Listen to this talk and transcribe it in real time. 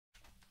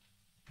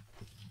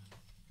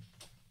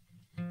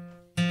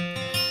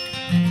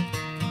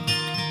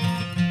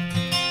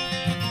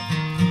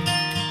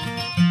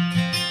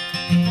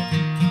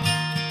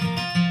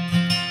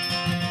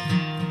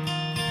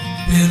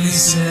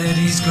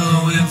he's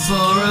going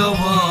for a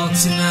walk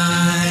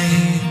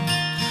tonight.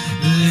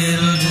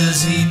 Little does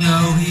he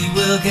know he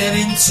will get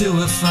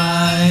into a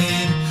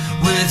fight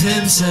with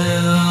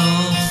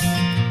himself,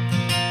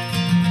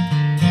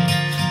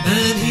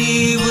 and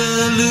he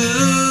will lose.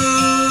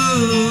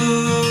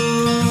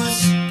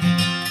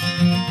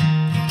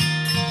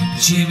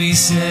 Jimmy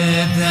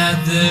said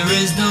that there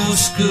is no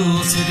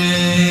school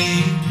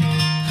today.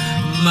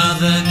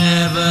 Mother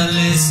never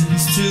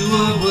listens to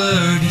a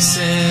word he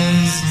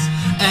says.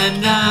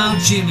 And now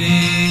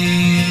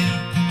Jimmy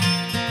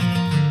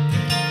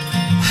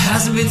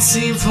hasn't been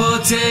seen for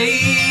days.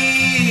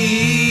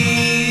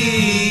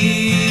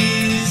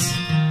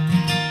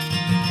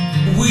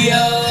 We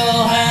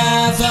all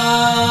have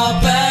our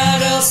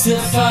battles to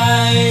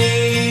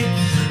fight.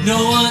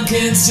 No one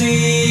can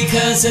see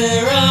 'cause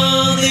they're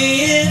on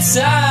the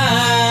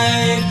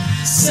inside.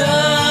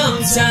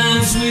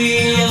 Sometimes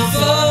we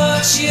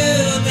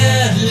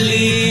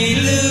unfortunately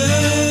lose.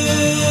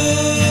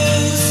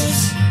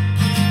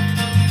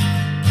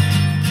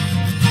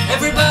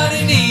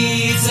 Everybody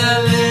needs a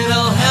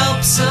little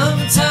help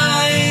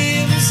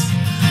sometimes.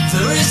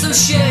 There is no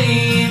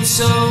shame,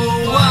 so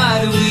why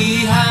do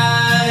we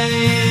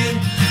hide?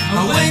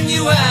 And when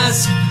you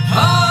ask,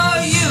 are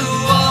you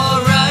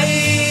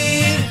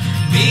alright?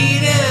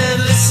 Mean and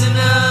listen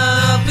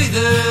up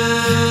either.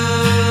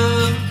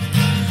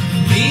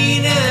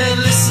 Mean and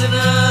listen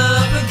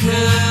up and come.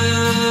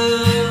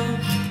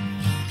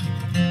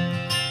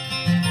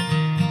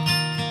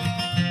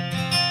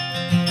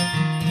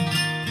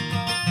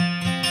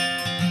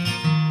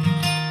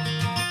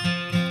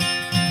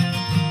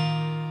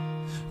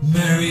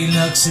 Mary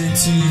looks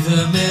into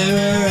the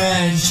mirror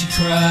and she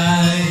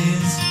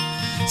cries,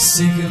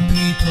 sick of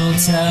people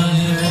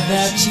telling her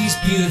that she's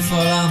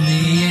beautiful on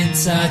the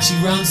inside. She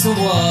runs the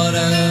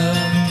water,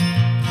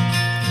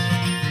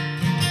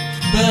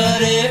 but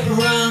it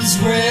runs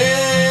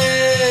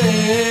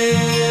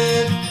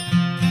red.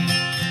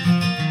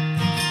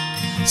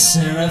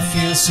 Sarah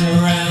feels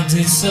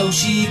surrounded, so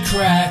she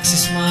cracks a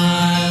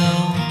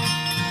smile,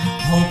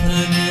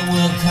 hoping it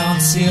will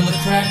conceal the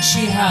crack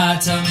she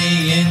hides on the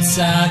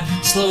inside,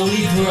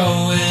 slowly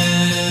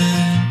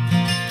growing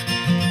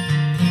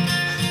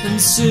and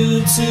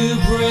soon to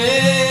break.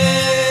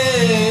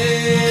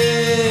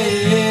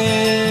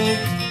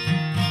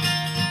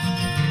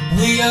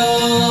 We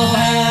all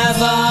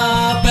have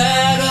our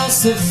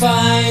battles to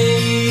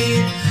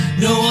fight.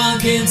 No one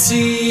can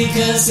see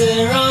 'cause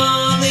they're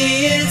on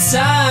the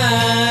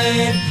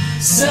inside.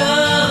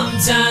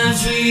 Sometimes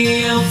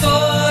we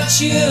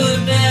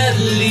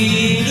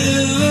unfortunately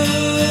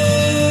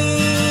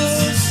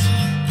lose.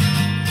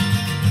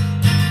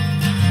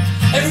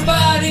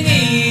 Everybody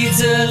needs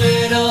a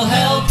little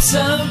help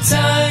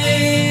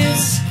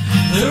sometimes.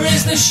 There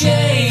is no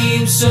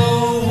shame, so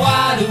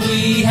why do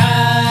we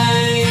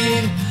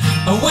hide?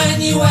 And when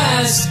you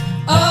ask,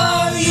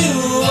 are you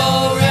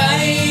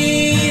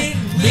alright?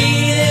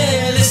 Mean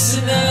and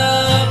listen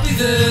up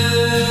either.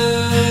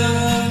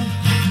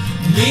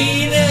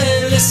 Mean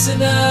and listen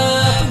up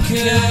and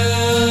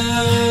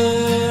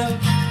come.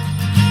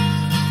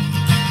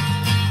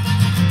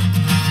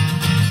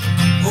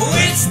 Oh,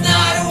 it's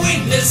not a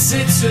weakness,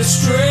 it's a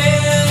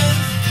strength.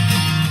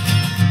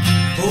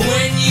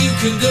 When you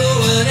can go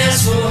and ask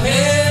for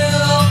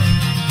help,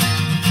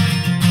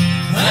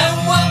 and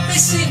what may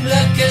seem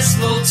like a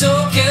small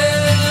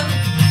token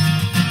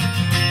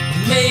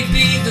may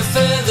be the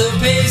further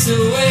paves the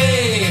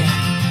way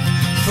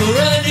for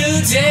a new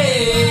day.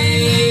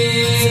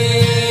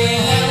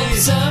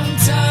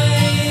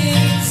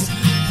 Sometimes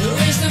there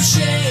is no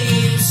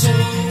shame, so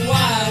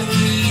why do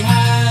we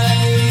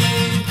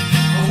hide?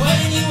 And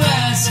when you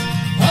ask,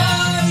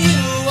 are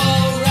you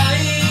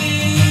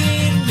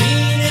alright?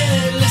 Mean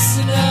and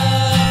listen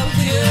up,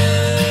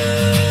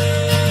 girl.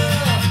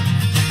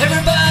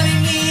 Everybody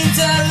needs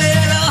a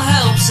little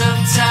help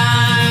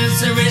sometimes.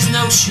 There is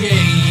no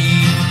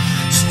shame,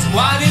 so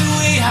why do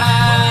we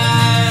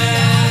hide?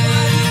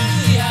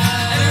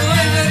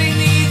 Everybody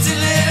needs a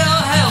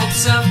little help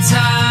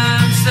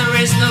sometimes. There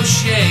is no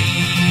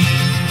shame,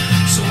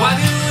 so why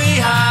do